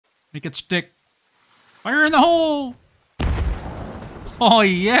Make it stick. Fire in the hole! Oh,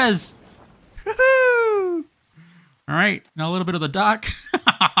 yes! Woohoo! Alright, now a little bit of the dock.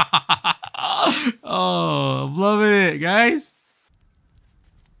 Oh, I'm loving it, guys.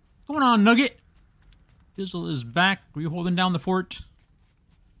 What's going on, Nugget? Dizzle is back. We're holding down the fort.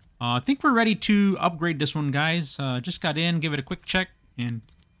 I think we're ready to upgrade this one, guys. Just got in, give it a quick check, and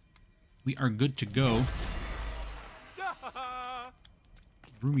we are good to go.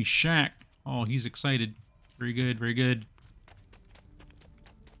 Roomy Shack. Oh, he's excited. Very good, very good.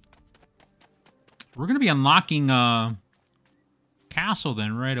 We're going to be unlocking Castle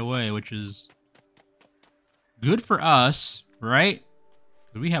then right away, which is good for us, right?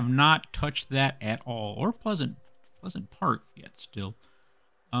 We have not touched that at all. Or Pleasant Park yet still.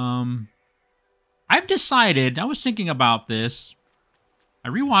 I've decided, I was thinking about this. I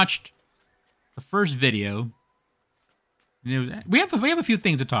rewatched the first video. We have a few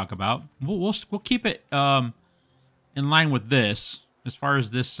things to talk about. We'll keep it in line with this as far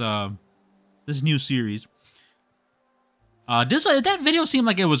as this this new series. That video seemed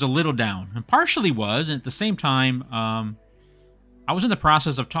like it was a little down, and partially was, and at the same time, I was in the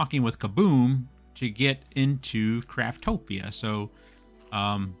process of talking with Kaboom to get into Craftopia, so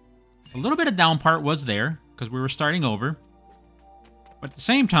a little bit of down part was there because we were starting over, but at the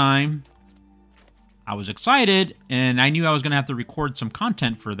same time, I was excited, and I knew I was going to have to record some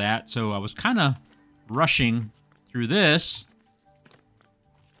content for that, so I was kind of rushing through this.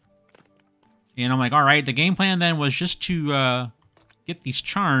 And I'm like, all right, the game plan then was just to get these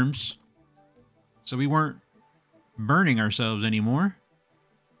charms so we weren't burning ourselves anymore.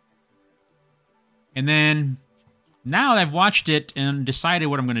 And then, now that I've watched it and decided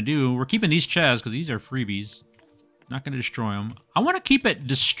what I'm going to do, we're keeping these chests because these are freebies. Not going to destroy them. I want to keep it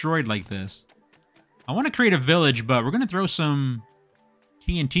destroyed like this. I want to create a village, but we're going to throw some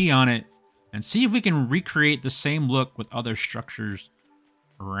TNT on it and see if we can recreate the same look with other structures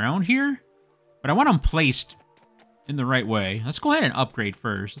around here. But I want them placed in the right way. Let's go ahead and upgrade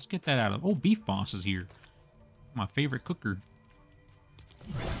first. Let's get that out of... Oh, Beef Boss is here. My favorite cooker.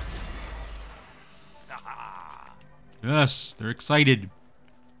 Yes, they're excited.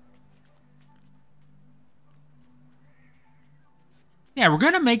 Yeah, we're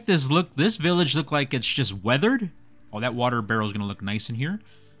going to make this village look like it's just weathered. Oh, that water barrel is going to look nice in here.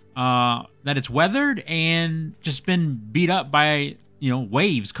 That it's weathered and just been beat up by,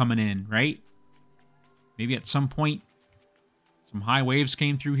 waves coming in, right? Maybe at some point, some high waves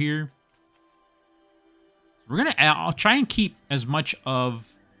came through here. I'll try and keep as much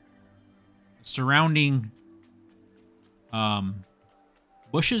of surrounding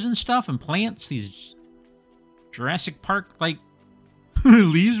bushes and stuff and plants, these Jurassic Park-like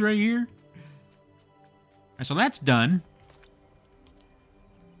leaves right here. All right, so that's done.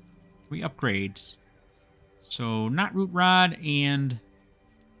 We upgrade. So, not root rod and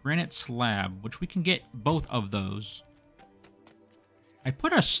granite slab, which we can get both of those. I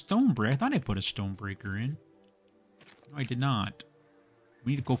put a stone breaker. I thought I put a stone breaker in. No, I did not.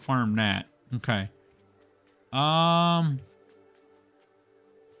 We need to go farm that. Okay. Let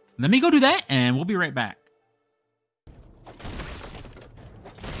me go do that, and we'll be right back.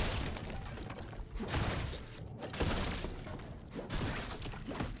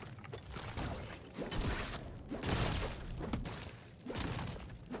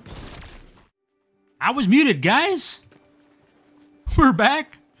 I was muted, guys. We're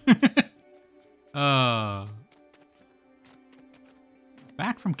back.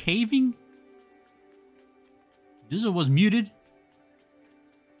 Back from caving. Dizzle was muted.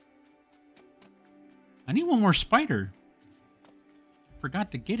 I need one more spider.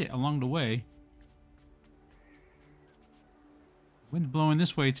 Forgot to get it along the way. Wind's blowing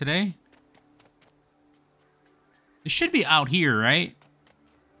this way today. It should be out here, right?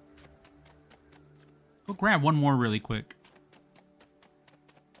 Go grab one more really quick.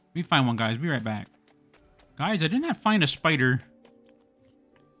 Let me find one, guys. Be right back. Guys, I did not find a spider.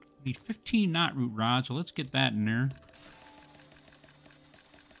 Need 15 knot root rods, so let's get that in there.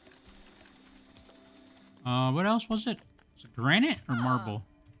 What else was it? Was it granite or marble?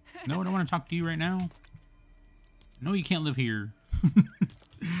 No, I don't want to talk to you right now. No, you can't live here.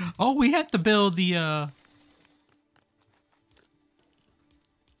 Oh, we have to build the,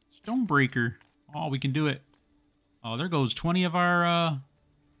 Stonebreaker. Oh, we can do it. Oh, there goes 20 of our,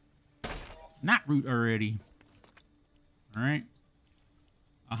 knot root already. Alright.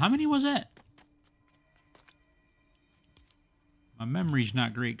 How many was that? My memory's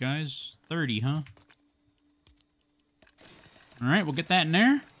not great, guys. 30, huh? Alright, we'll get that in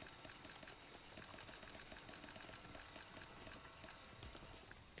there.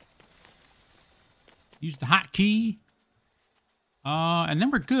 Use the hotkey. And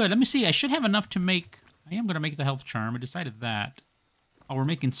then we're good. Let me see. I should have enough to make... I am going to make the health charm. I decided that. Oh, we're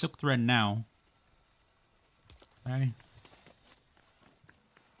making silk thread now. Okay. I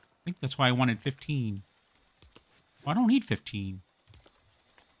think that's why I wanted 15. Well, I don't need 15.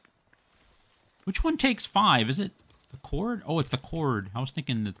 Which one takes 5? Is it the cord? Oh, it's the cord. I was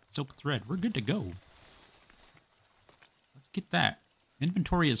thinking the silk thread. We're good to go. Let's get that.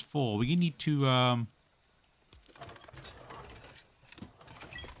 Inventory is full. We need to...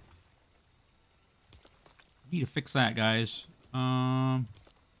 Need to fix that, guys. Wait.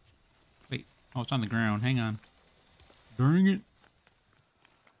 Oh, it's on the ground. Hang on. Dang it.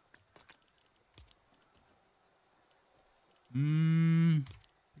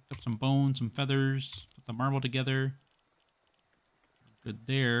 Picked up some bones, some feathers. Put the marble together. Good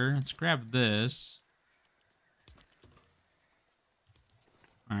there. Let's grab this.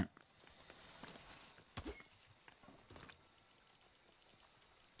 Alright.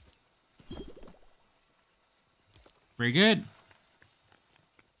 Very good.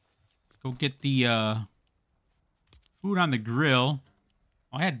 Let's go get the food on the grill.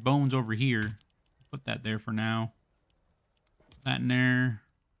 Oh, I had bones over here. Put that there for now. Put that in there.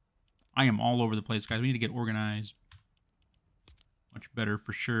 I am all over the place, guys. We need to get organized. Much better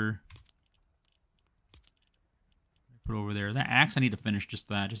for sure. Put over there. That axe, I need to finish just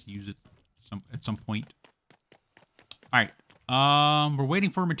that. Just use it at some point. Alright. We're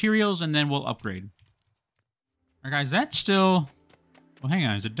waiting for materials and then we'll upgrade. Alright, guys, that's still... Well, hang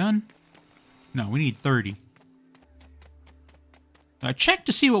on. Is it done? No, we need 30. So I checked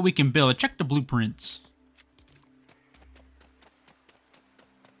to see what we can build. I checked the blueprints.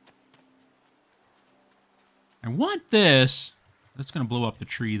 I want this. That's going to blow up the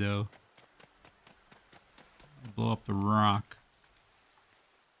tree, though. Blow up the rock.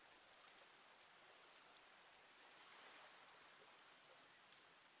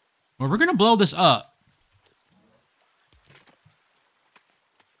 Well, we're going to blow this up.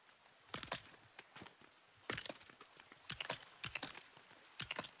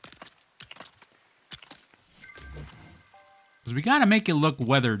 Because we got to make it look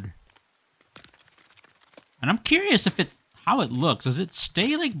weathered. And I'm curious if how it looks. Does it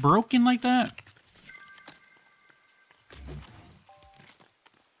stay, like, broken like that?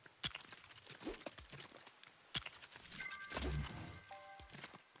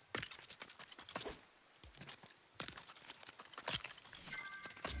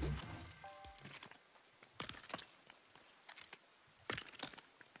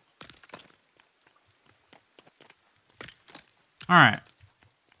 Alright.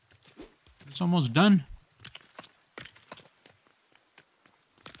 It's almost done.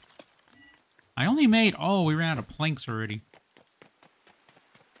 I only made... Oh, we ran out of planks already.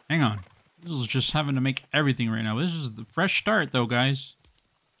 Hang on. This is just having to make everything right now. This is the fresh start, though, guys.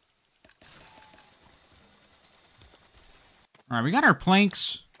 Alright, we got our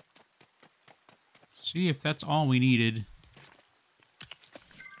planks. See if that's all we needed.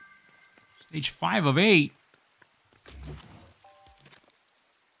 Stage 5 of 8.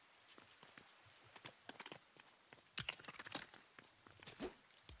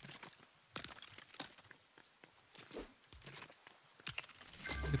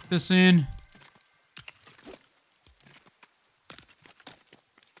 Get this in.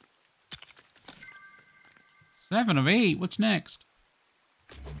 Seven of 8. What's next?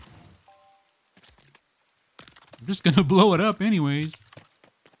 I'm just gonna blow it up anyways.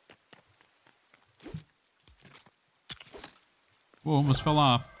 Whoa, almost fell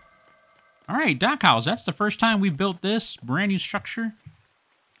off. Alright, dock house. That's the first time we built this brand new structure.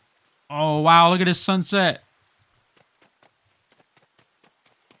 Oh, wow. Look at this sunset.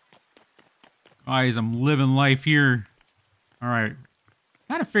 Guys, I'm living life here. Alright.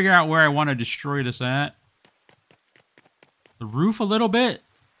 Gotta figure out where I want to destroy this at. The roof a little bit.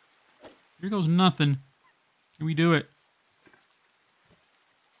 Here goes nothing. Can we do it?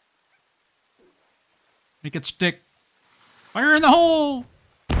 Make it stick. Fire in the hole!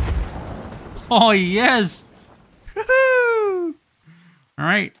 Oh, yes! Woohoo!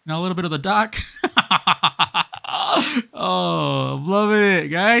 Alright, now a little bit of the dock. Oh, I'm loving it,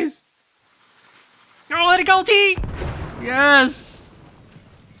 guys. Oh, let it go, T! Yes!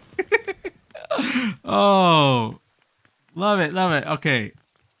 Oh. Love it, love it. Okay.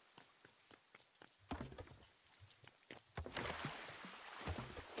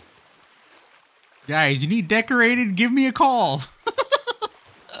 Guys, you need decorated? Give me a call.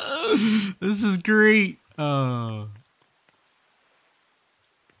 This is great. Kind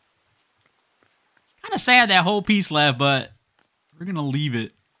of sad that whole piece left, but we're going to leave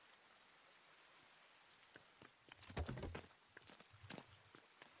it.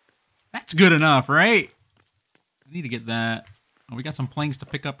 That's good enough, right? I need to get that. Oh, we got some planks to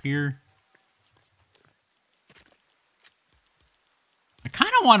pick up here. I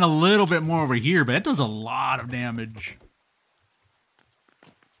kind of want a little bit more over here, but it does a lot of damage.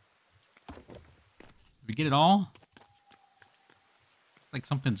 Did we get it all? Like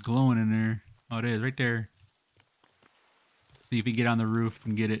something's glowing in there. Oh, it is right there. Let's see if we get on the roof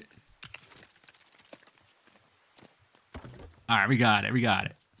and get it. All right, we got it. We got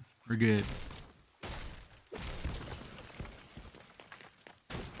it. We're good.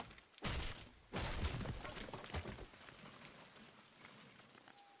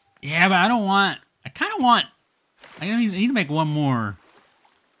 Yeah, but I don't want... I kind of want... I need to make one more.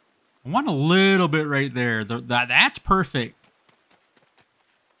 I want a little bit right there. That's perfect.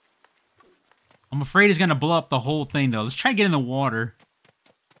 I'm afraid it's going to blow up the whole thing, though. Let's try to get in the water.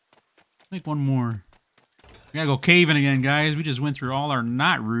 Let's make one more. We gotta go caving again, guys. We just went through all our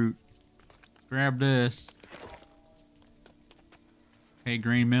knot route. Grab this. Okay,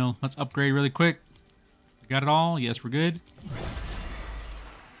 grain mill. Let's upgrade really quick. We got it all? Yes, we're good.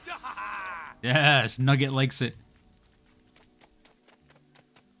 Yes, Nugget likes it.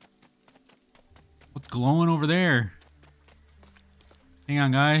 What's glowing over there? Hang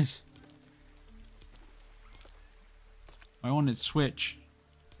on, guys. Why won't it switch?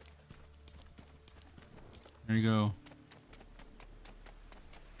 There you go.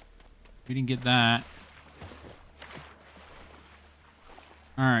 We didn't get that.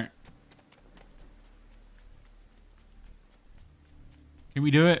 Alright. Can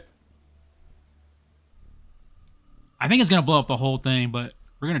we do it? I think it's gonna blow up the whole thing, but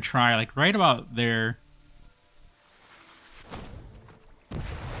we're gonna try, like, right about there.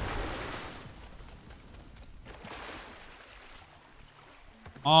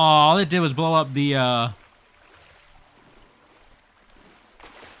 Oh, all it did was blow up the,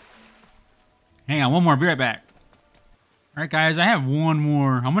 Hang on, one more. Be right back. Alright, guys, I have one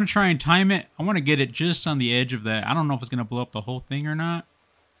more. I'm gonna try and time it. I want to get it just on the edge of that. I don't know if it's gonna blow up the whole thing or not.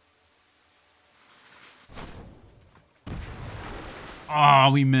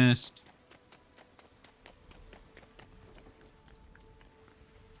 Oh, we missed.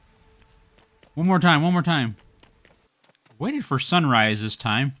 One more time, one more time. Waited for sunrise this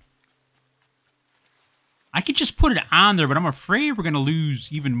time. I could just put it on there, but I'm afraid we're going to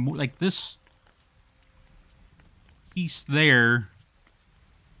lose even more. Like this piece there.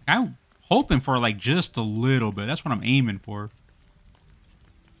 I'm hoping for like just a little bit. That's what I'm aiming for.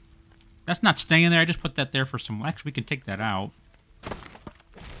 That's not staying there. I just put that there for some... Actually, we can take that out.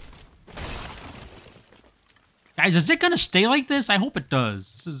 Guys, is it going to stay like this? I hope it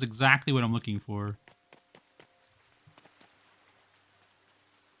does. This is exactly what I'm looking for.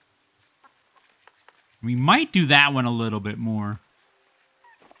 We might do that one a little bit more.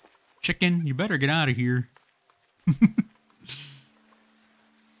 Chicken, you better get out of here.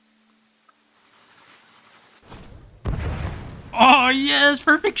 Oh, yes!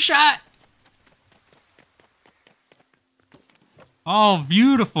 Perfect shot! Oh,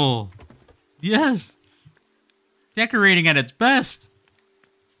 beautiful. Yes. Decorating at its best.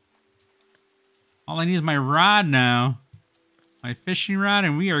 All I need is my rod now. My fishing rod,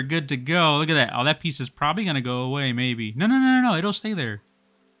 and we are good to go. Look at that. Oh, that piece is probably going to go away, maybe. No, no, no, no, no. It'll stay there.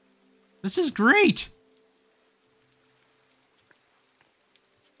 This is great.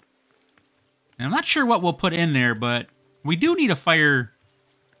 And I'm not sure what we'll put in there, but we do need a fire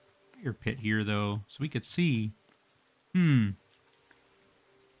pit here, though, so we could see. We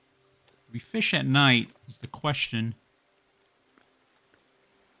fish at night is the question.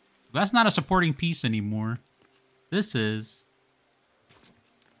 That's not a supporting piece anymore. This is.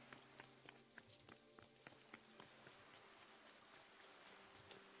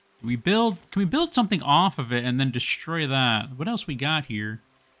 Can we build something off of it and then destroy that? What else we got here?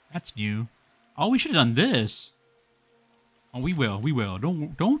 That's new. Oh, we should have done this. Oh, we will. We will.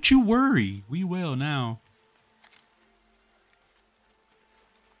 Don't you worry. We will now.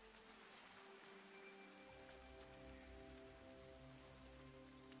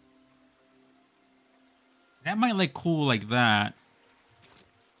 That might look cool like that.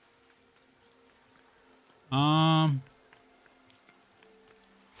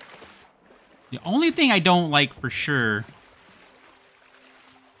 The only thing I don't like for sure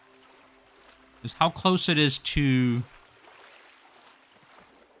is how close it is to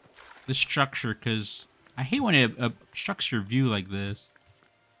the structure, because I hate when it obstructs your view like this.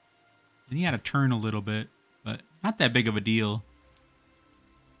 Then you gotta turn a little bit, but not that big of a deal.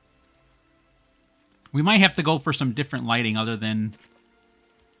 We might have to go for some different lighting other than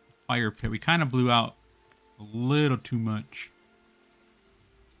fire pit. We kind of blew out a little too much.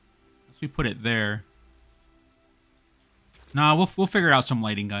 Let's we put it there. Nah, we'll figure out some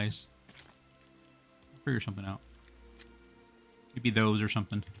lighting, guys. We'll figure something out. Maybe those or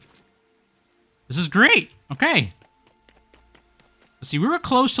something. This is great. Okay. Let's see. We were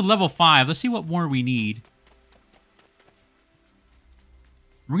close to level 5. Let's see what more we need.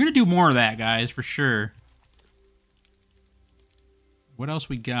 We're going to do more of that, guys, for sure. What else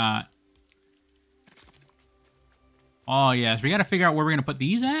we got? Oh, yes. We got to figure out where we're going to put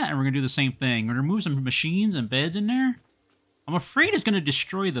these at, and we're going to do the same thing. We're going to remove some machines and beds in there. I'm afraid it's going to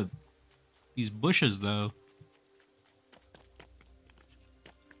destroy these bushes, though.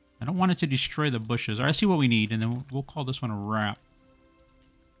 I don't want it to destroy the bushes. All right, let's see what we need, and then we'll call this one a wrap.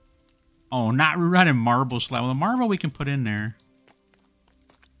 Oh, not running marble slab. Well, the marble we can put in there.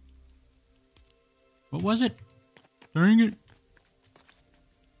 What was it? Dang it.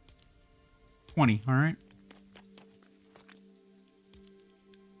 20, all right.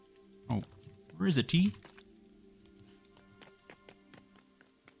 Oh, where is it, T?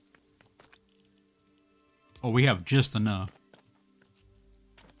 Oh, we have just enough.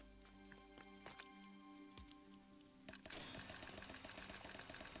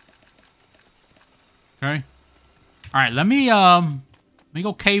 Okay. All right, let me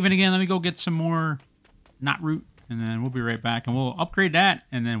go caving again. Let me go get some more knot root, and then we'll be right back, and we'll upgrade that,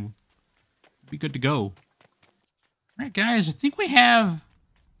 and then we'll be good to go. All right, guys, I think we have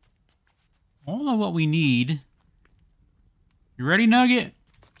all of what we need. You ready, Nugget?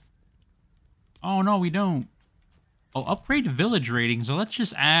 Oh, no, we don't. Oh, upgrade the village rating, so let's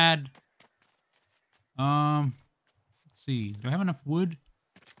just add... let's see. Do I have enough wood?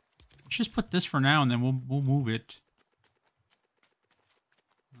 Let's just put this for now, and then we'll move it.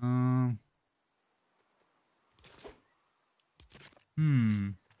 Where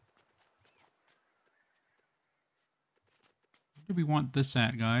do we want this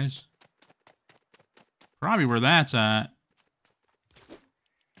at, guys? Probably where that's at.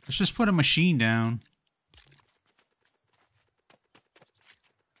 Let's just put a machine down.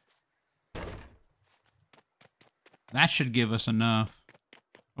 That should give us enough.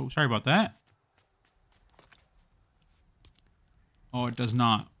 Oh, sorry about that. Oh, it does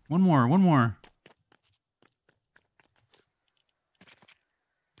not. One more, one more.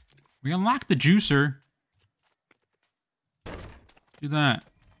 We unlocked the juicer. Do that.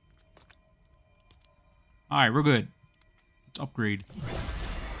 Alright, we're good. Let's upgrade.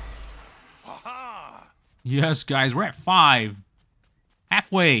 Aha! Yes, guys, we're at 5.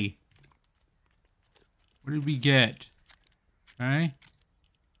 Halfway. What did we get? Okay.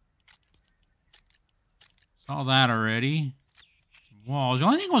 Saw that already. Walls. The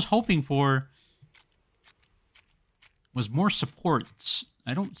only thing I was hoping for was more supports.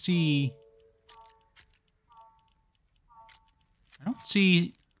 I don't see...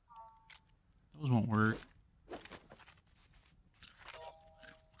 Those won't work.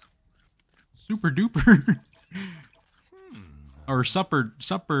 Super duper. Or supper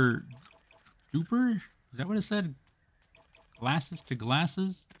duper? Is that what it said? Glasses to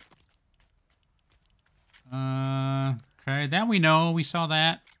glasses? Okay, that we know. We saw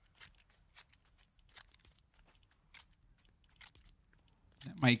that.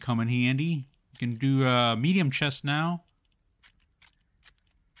 That might come in handy. You can do a medium chest now.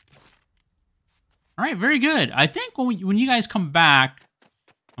 Alright, very good. I think when you guys come back,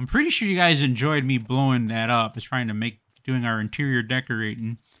 I'm pretty sure you guys enjoyed me blowing that up. It's trying to doing our interior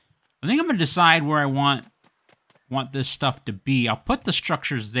decorating. I think I'm going to decide where I want this stuff to be. I'll put the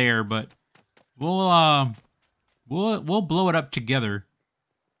structures there, but we'll blow it up together.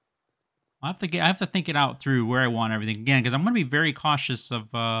 I have to think it out through where I want everything again, because I'm going to be very cautious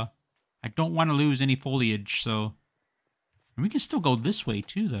of I don't want to lose any foliage, so and we can still go this way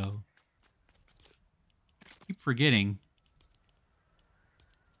too, though. Keep forgetting.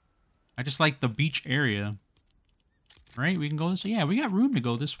 I just like the beach area. Right? We can go this way. Yeah, we got room to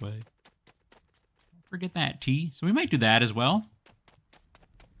go this way. Don't forget that, T. So we might do that as well.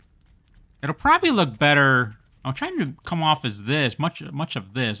 It'll probably look better. I'm trying to come off as this, much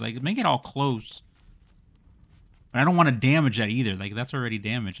of this. Like, make it all close. But I don't want to damage that either. Like, that's already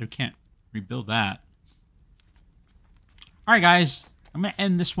damaged. I can't rebuild that. Alright, guys. I'm going to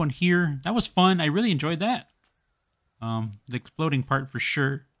end this one here. That was fun. I really enjoyed that. The exploding part for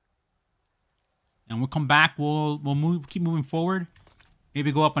sure. And we'll come back. We'll keep moving forward.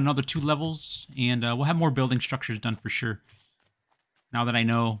 Maybe go up another 2 levels. And we'll have more building structures done for sure. Now that I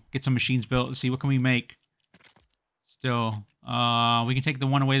know. Get some machines built. Let's see, what can we make? Still. We can take the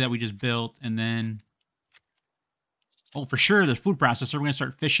one away that we just built. And then... Oh, for sure, the food processor. We're going to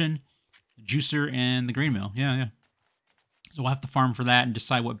start fishing. The juicer and the grain mill. Yeah, yeah. So we'll have to farm for that and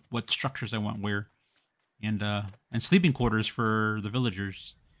decide what structures I want where. And sleeping quarters for the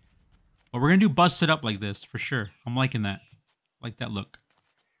villagers. But we're going to do bust it up like this, for sure. I'm liking that. Like that look.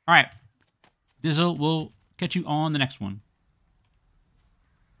 All right. We'll catch you on the next one.